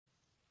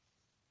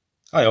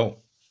Hi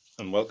all,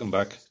 and welcome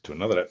back to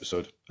another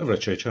episode of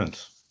Rich H.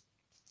 Hunt.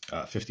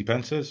 50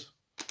 pences,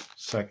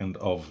 2nd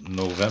of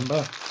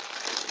November.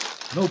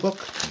 No book,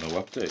 no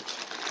update.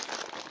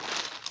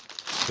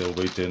 Still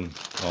waiting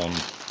on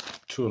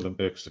 2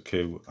 Olympics, the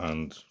Q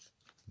and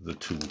the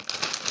 2.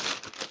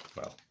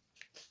 Well,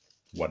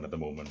 1 at the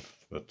moment,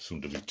 but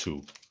soon to be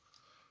 2.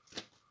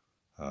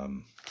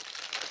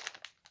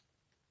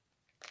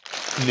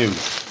 New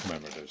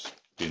commemoratives,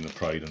 being the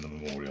Pride and the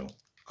Memorial.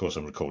 Of course,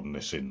 I'm recording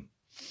this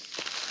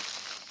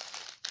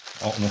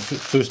on the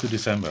 1st of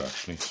December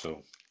actually,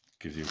 so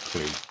gives you a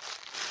clue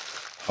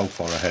how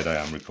far ahead I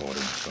am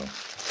recording. So,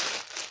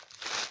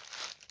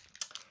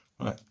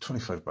 right,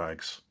 25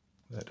 bags.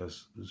 Let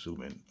us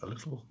zoom in a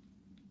little.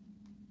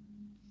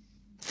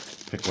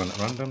 Pick one at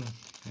random.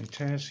 Any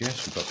tears?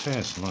 Yes, we've got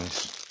tears.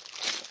 Nice.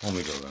 On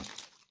we go then.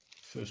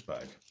 First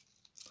bag.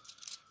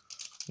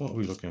 What are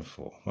we looking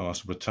for? Well,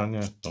 that's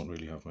Britannia. Don't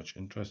really have much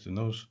interest in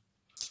those.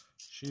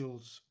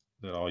 Shields.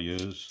 There are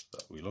years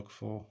that we look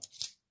for.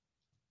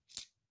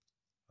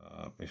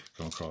 If you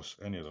come across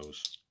any of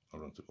those, I'll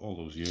run through all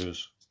those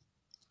years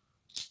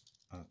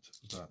at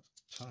that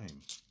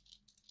time.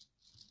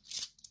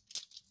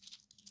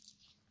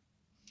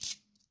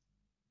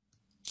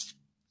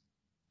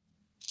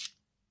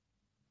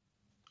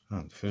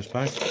 And the first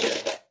bag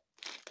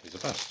is the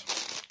best.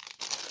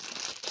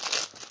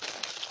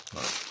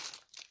 Right.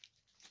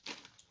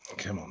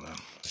 Come on then,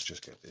 let's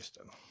just get this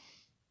done.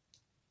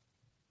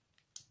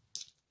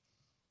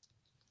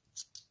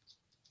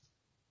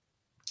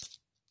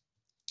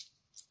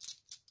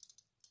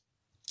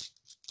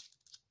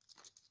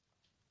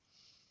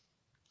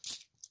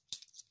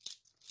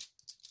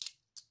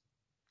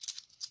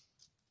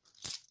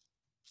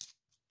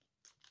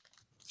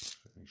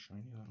 Very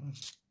shiny, that one.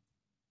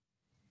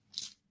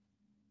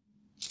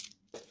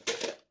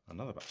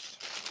 Another best.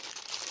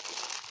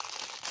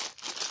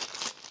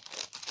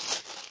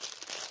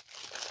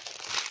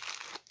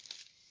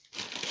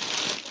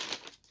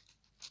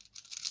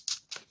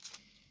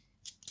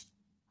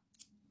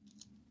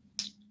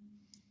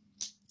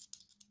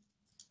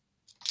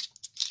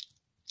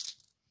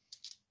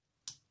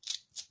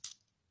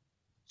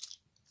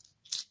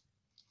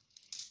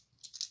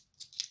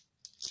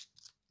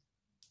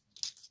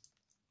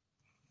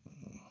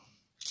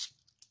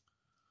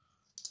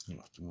 You'll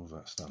have to move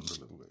that stand a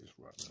little bit, it's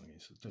rattling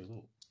against the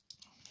table.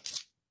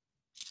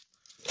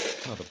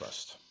 Another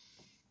bust.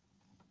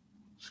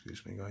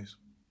 Excuse me, guys.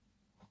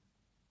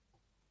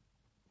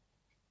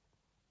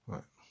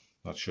 Right,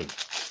 that should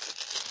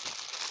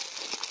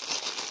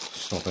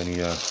stop any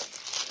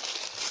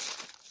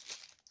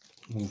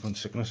movement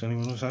sickness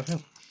anyone was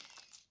having.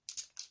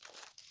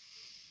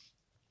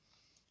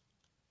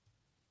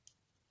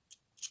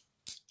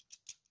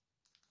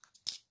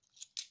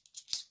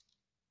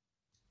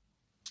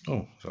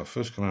 Oh, it's our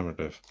first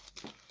commemorative.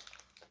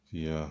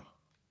 The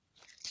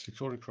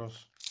Victoria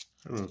Cross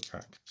Heroic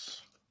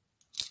Acts.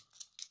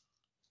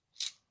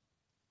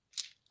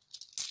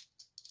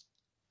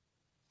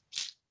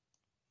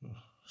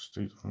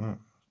 State on that,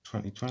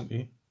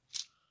 2020.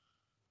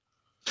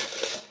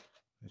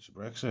 It's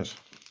Brexit.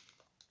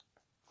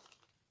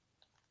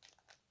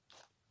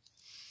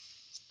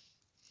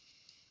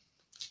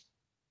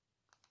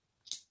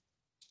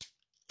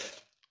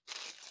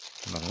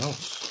 Nothing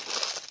else.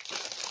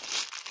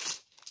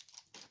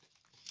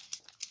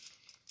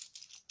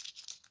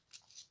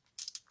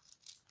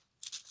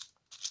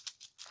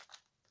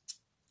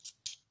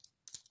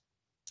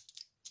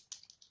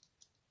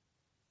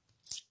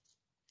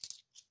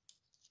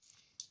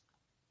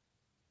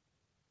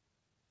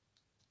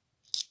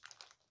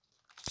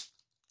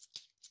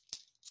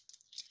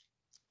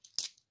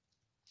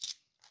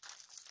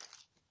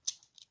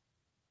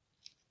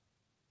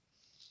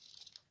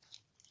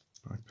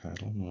 Back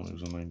pedal, no, it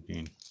was a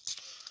 19.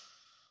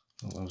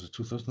 Oh, that was a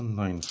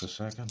 2009 for a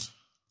second.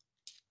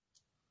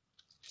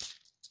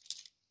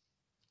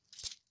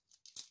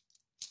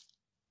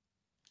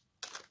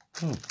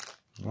 Oh,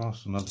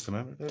 last another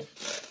commemorative.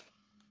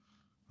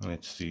 And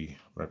it's the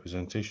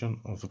representation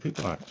of the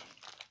People Act.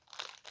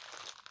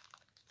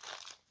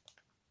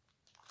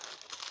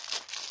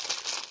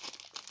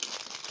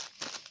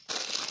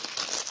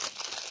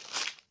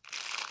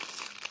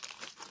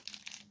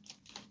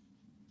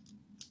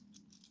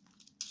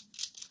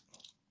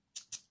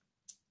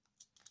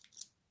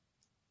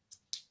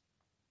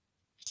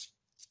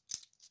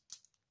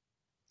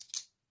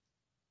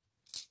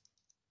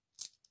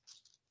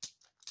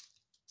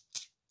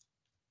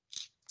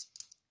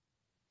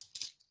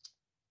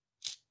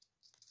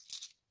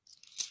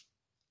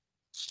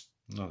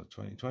 Another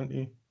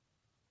 2020,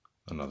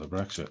 another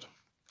Brexit.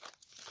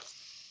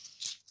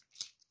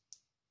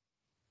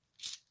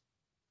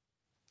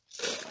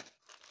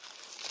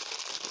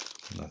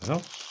 Nothing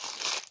else.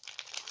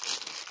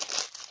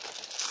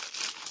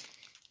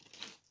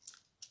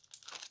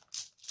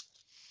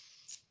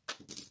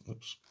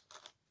 Oops.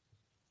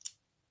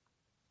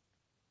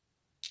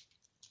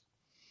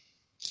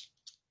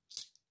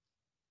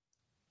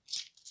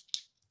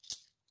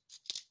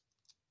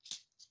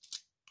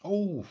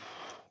 Oh,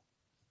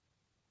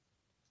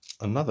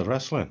 another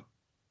wrestling.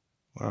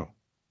 Wow.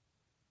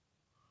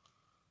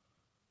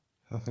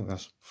 I think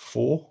that's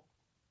 4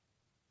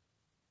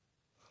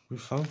 we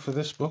found for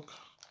this book.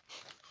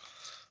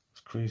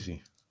 It's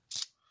crazy.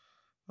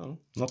 Oh,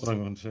 not that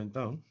I'm going to turn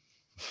down.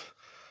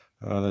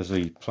 There's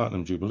a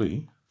Platinum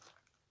Jubilee.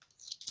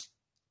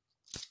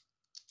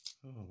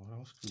 Oh, what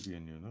else could be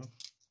in here now?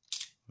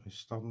 I'm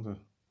starting to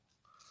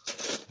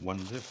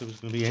wonder if there was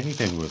going to be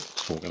anything worth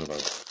talking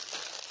about.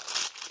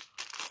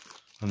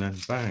 And then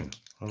bang,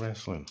 a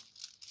wrestling.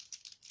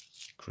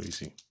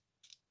 Crazy.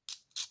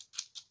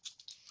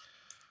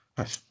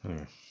 Right,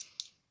 anyway.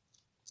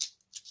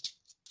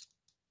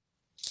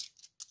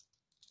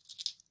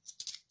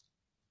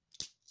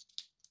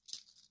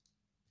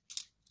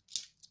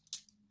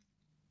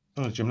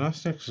 Oh,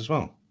 gymnastics as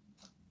well.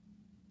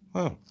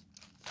 Wow.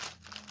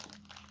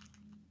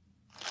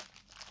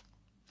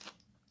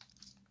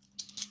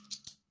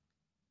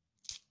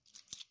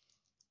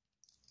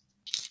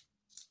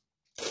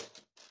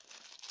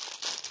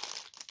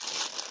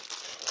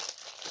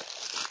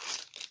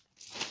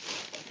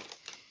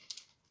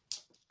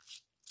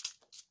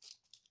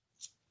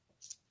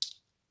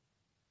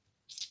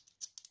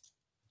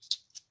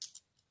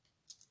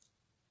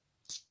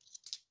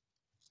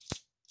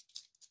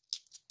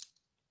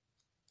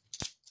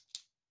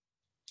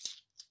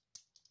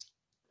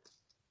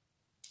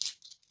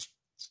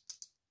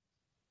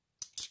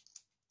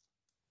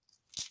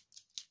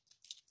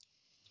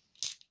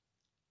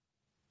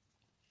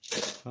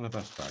 And a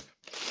best bag.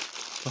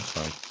 That's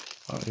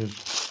fine. That is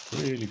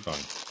really fine.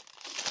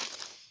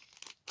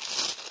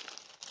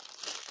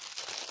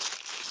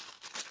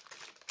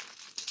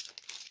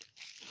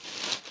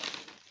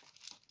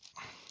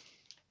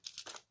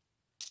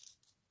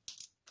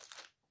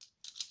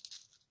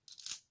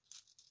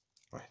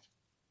 Right.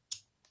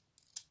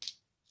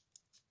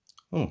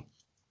 Oh,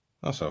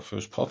 that's our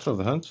first Potter of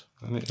the Hunt,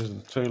 and it is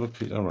the Tale of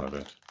Peter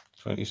Rabbit,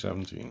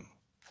 2017.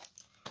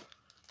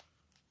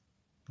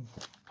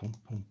 Pum,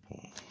 pum, pum.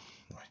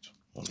 Right,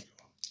 on you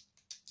go.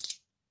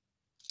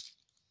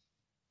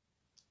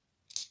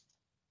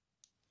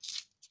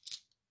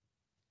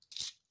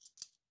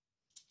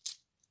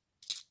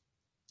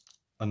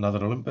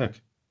 Another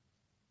Olympic.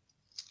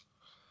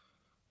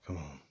 Come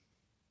on.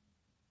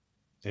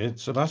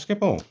 It's a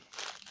basketball.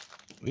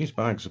 These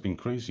bags have been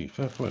crazy.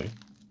 Fair play.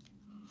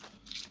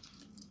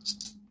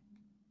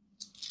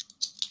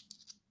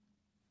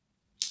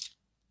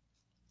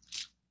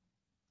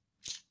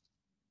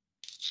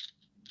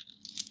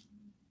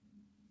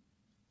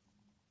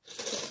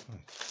 Right.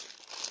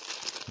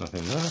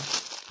 Nothing there.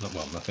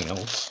 Well, nothing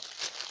else.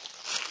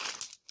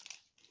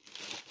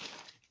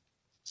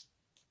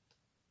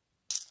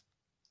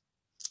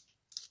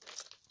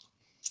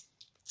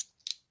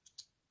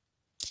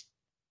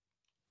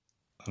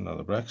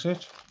 Another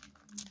Brexit.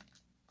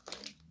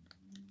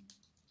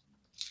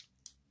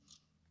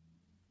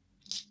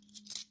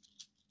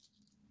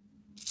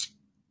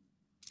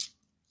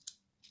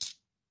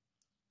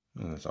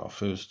 And that's our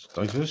first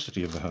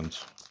Diversity of the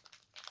Hunt.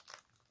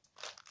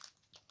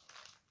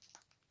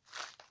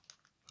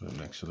 Put it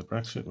next to the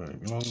Brexit where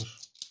it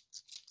belongs.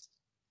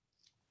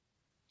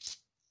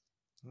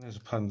 And there's a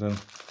panda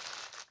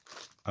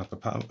at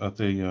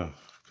the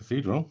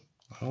cathedral.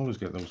 I always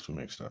get those two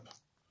mixed up.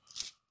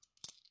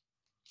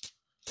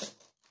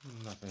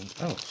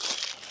 Nothing else.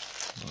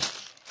 Right.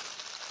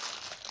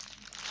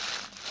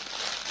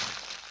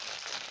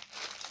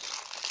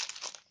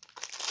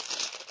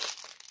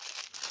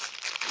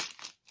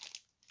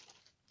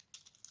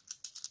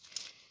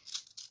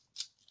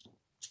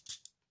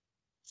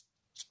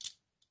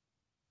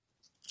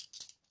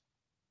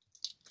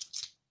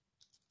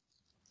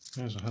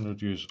 There's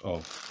 100 years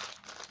of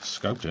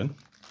scouting.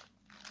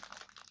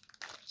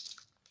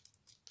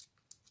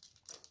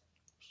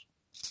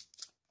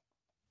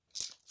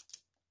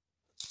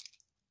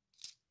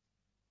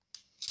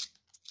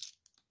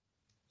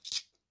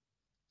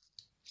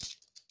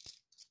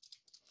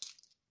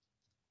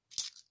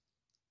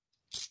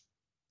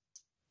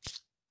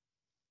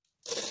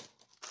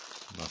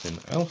 Nothing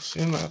else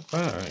in that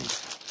bag.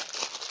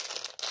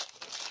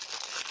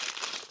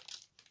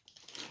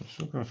 I've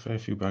still got a fair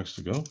few bags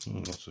to go. Oh,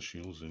 lots of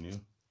shields in here.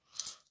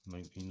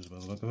 19s by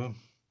the look of them.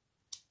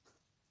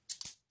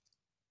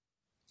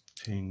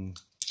 Ting,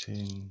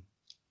 ting.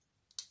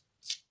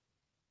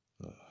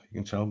 You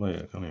can tell by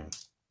it, can't you?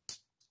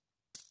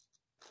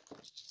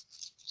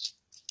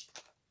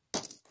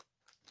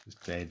 It's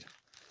dead.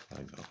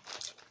 I know.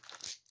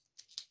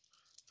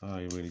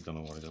 I really don't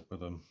know what is up with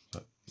them,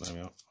 but there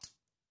we are.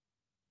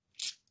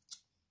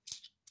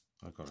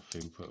 I've got a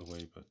few put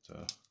away, but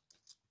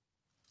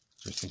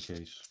just in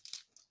case.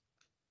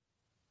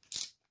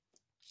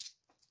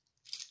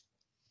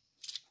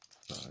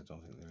 But I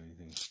don't think they're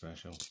anything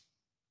special.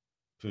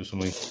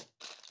 Personally,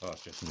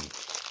 that's just me.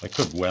 I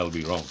could well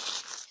be wrong.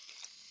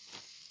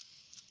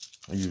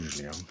 I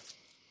usually am.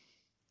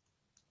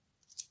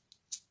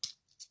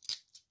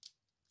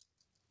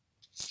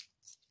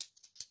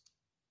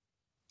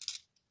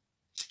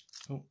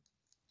 Oh,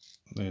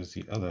 there's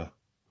the other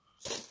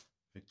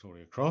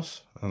Victoria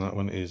Cross, and that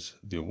one is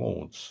the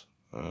awards.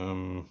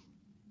 Right,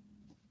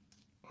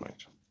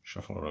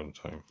 shuffle around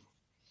time.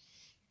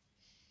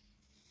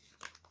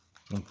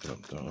 Dum,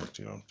 dum, dum,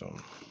 dum,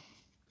 dum.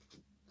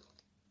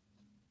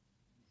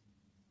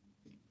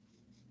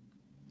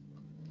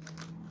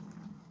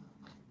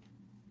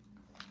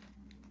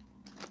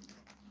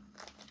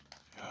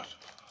 God,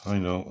 I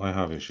know I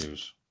have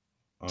issues.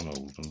 I'm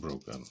old and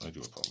broken. I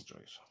do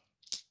apologise.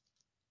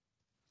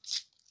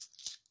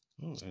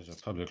 Oh, there's a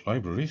public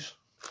libraries.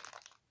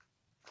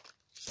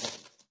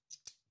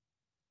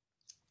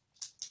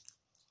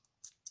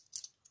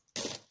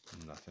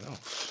 Nothing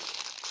else.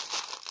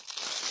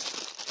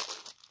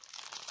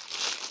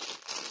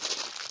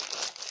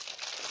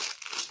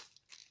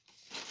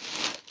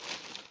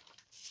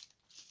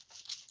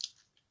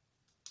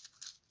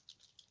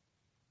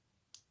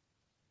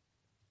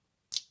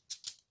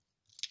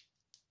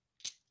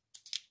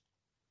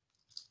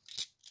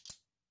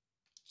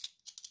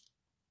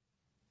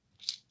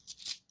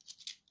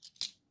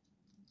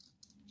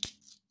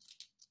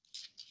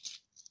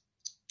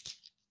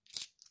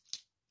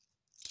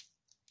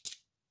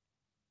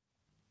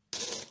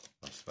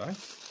 That's fine.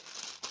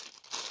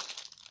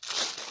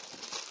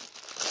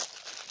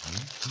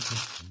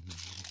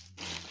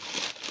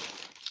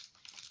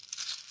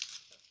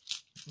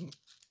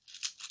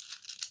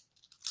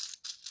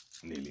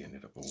 Nearly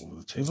ended up all over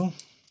the table.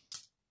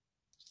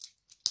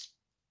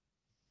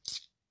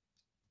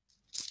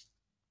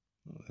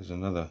 There's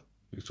another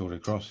Victoria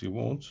Cross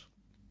awards.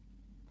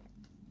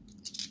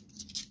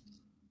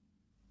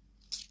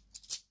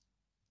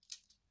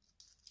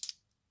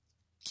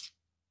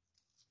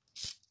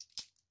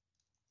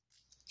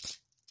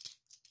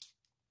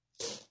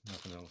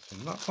 Nothing else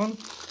in that one.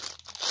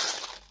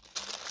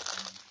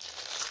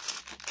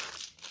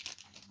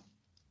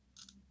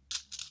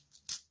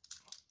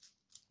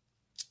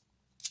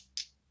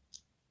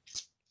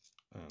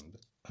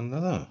 And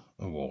another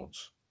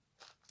awards.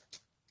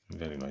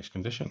 Very nice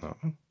condition,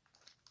 that one.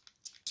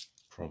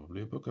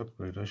 Probably a book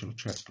upgrade, I shall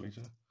check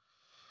later.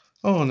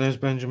 Oh, and there's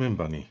Benjamin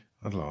Bunny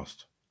at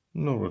last.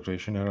 No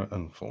rotation error,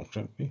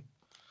 unfortunately.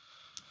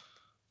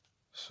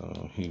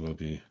 So he will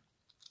be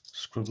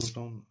scribbled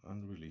on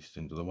and released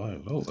into the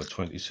wild. Oh, a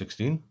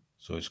 2016.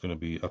 So it's going to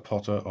be a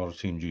Potter or a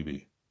Team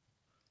GB.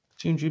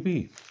 Team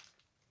GB.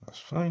 That's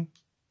fine.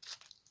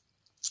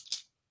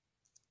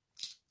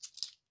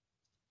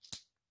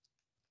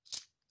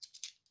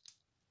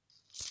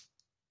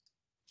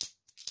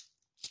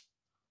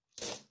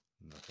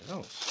 Nothing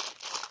else.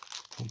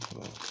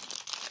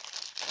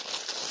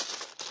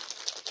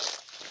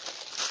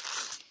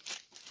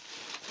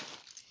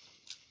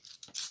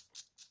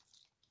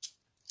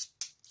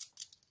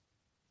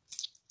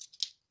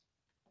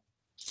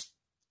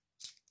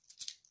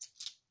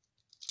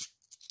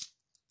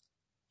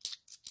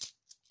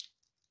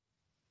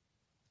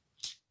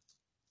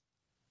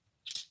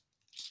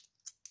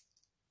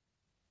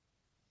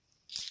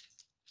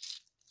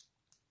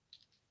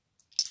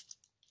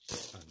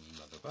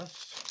 Another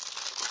bust.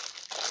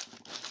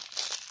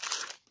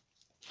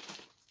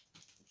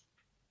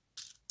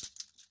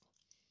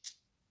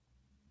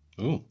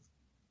 Ooh,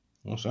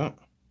 what's that?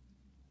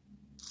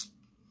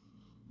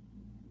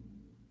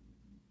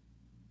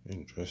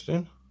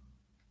 Interesting.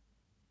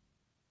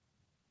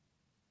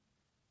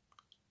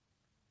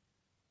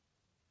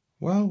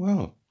 Well,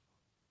 well,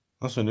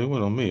 that's a new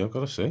one on me, I've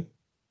got to say.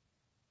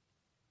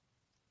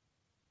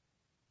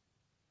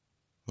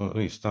 Well, at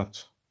least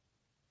that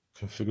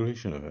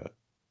configuration of it.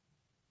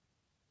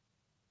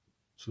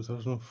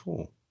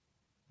 2004.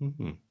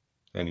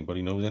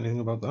 Anybody knows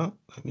anything about that?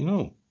 Let me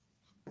know.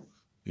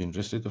 Be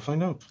interested to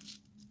find out.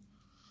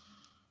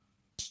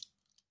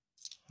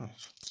 Right.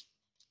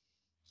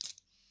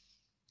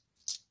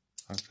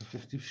 Back to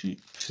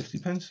 50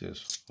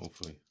 pences,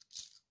 hopefully.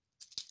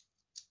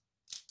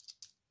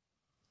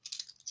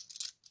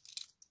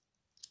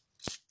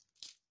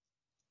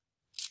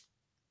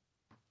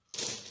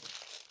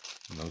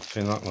 No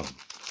tin that one.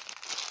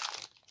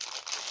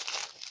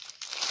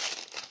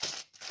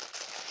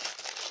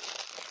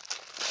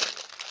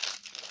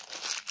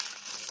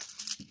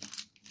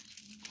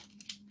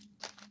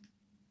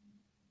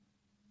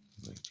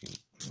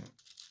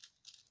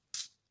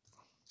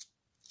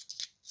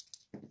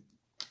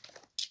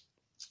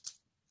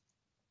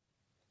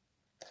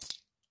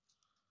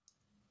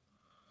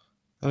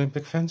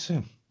 Olympic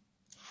fencing.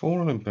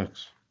 4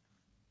 Olympics.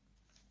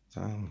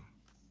 Damn.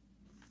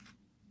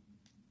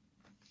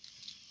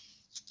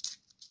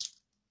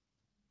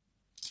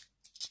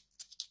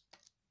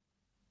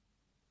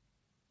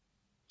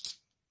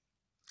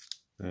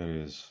 There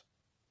is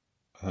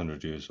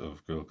 100 Years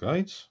of Girl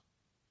Guides,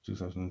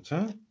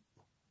 2010.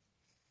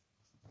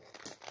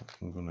 I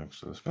can go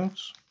next to the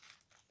Scouts.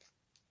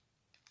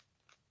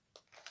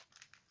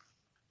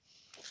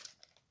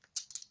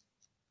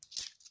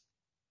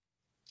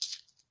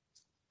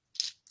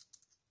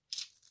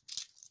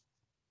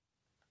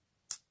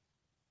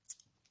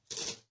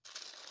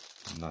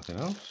 Nothing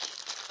else.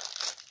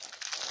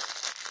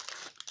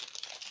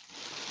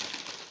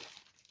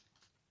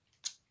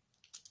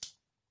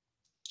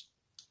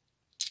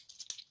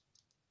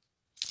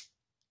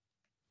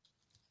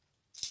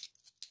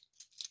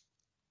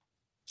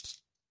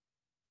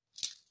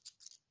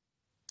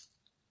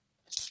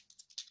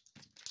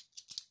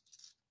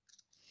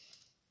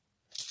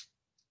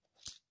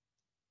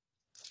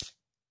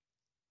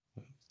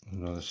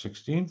 Another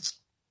 16.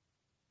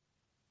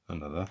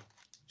 Another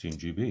Team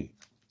GB.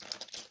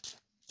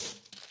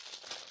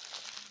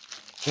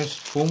 Just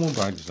 4 more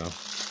bags now.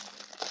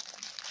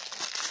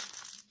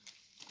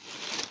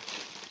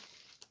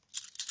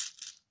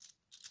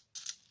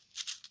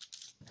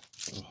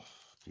 Oh,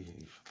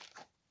 behave.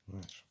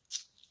 Right.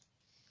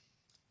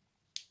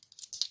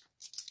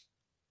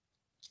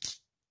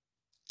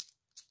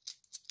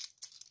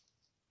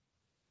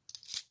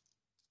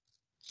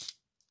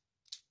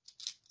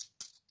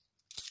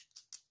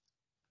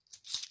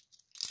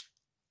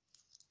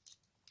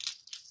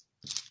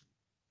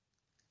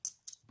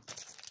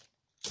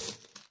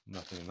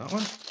 Nothing in that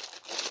one.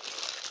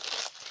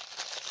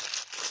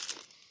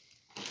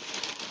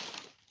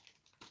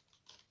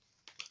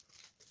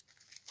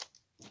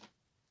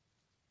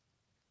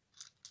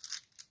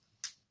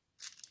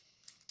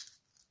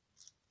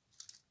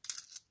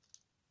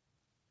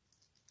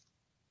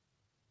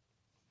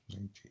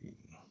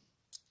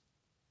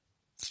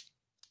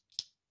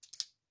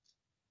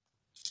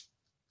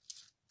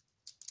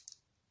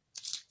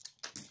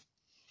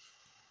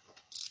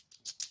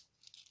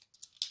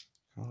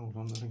 Can't hold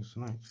on to things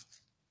tonight.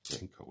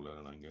 Getting colder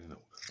and I'm getting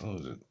older. Oh,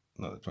 is it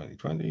another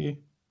 2020?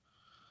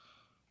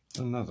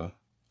 Another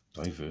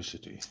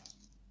diversity.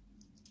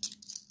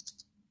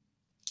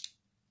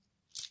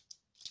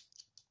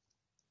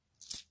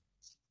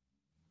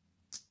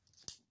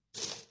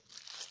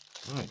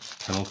 Right,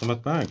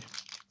 penultimate bag.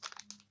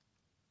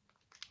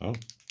 Oh,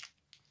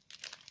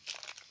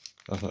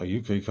 that's not a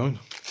UK coin.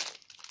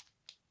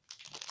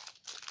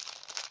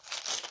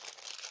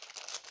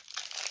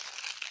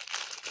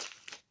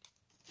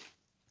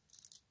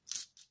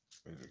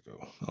 Where did it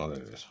go? Oh,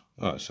 there it is.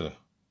 Oh, it's a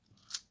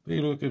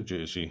Look of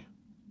Jersey,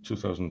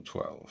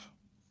 2012.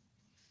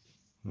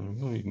 There we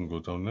go. You can go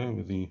down there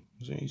with the,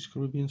 is it East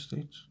Caribbean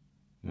states?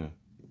 Yeah.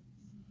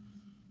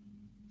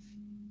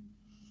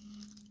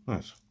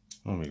 Nice.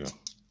 There we go.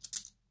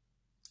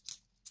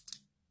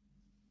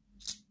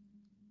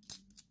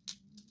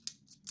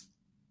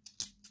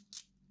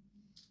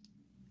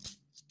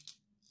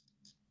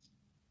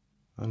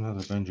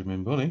 Another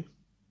Benjamin Bunny.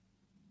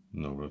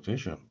 No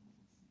rotation.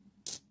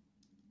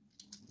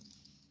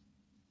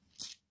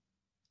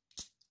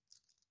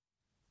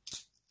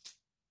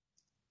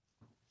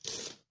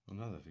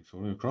 Another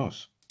Victoria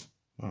Cross.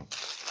 Oh.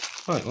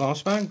 Right,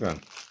 last bag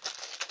then.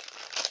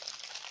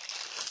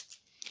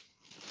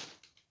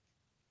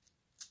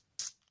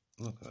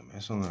 Look at the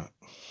mess on that.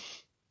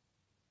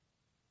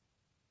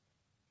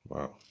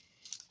 Wow.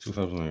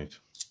 2008.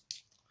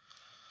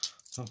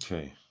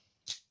 Okay.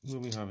 Will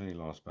we have any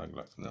last bag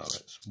left? No,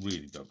 that's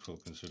really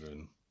doubtful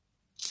considering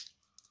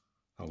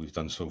how we've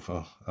done so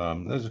far.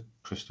 There's a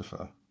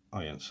Christopher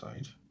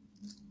Ironside.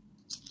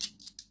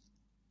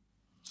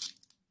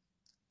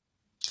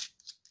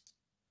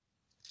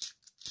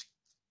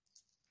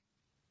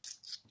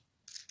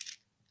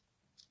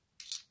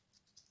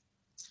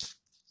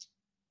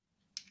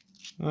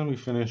 And we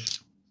finish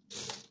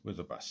with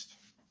the bust.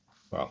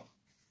 Well,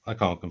 I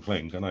can't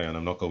complain, can I? And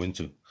I'm not going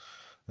to.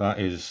 That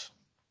is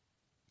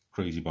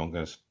crazy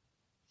bonkers.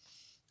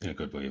 In a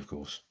good way, of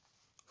course.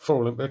 4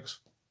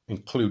 Olympics,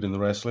 including the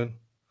wrestling,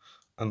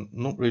 and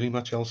not really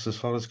much else as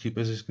far as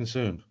keepers is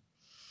concerned.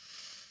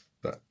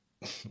 But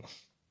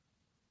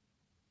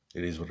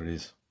it is what it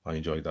is. I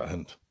enjoyed that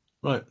hunt.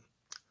 Right.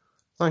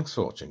 Thanks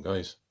for watching,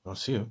 guys. I'll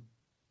see you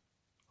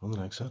on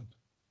the next hunt.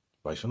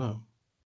 Bye for now.